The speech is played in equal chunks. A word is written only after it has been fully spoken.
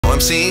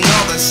I'm seeing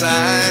all the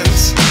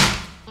signs.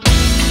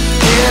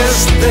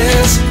 Is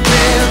this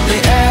really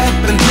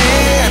happening?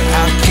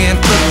 I can't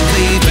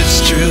believe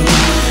it's true.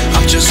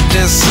 I'm just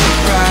as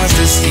surprised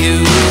as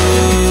you.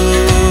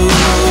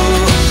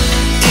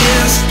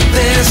 Is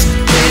this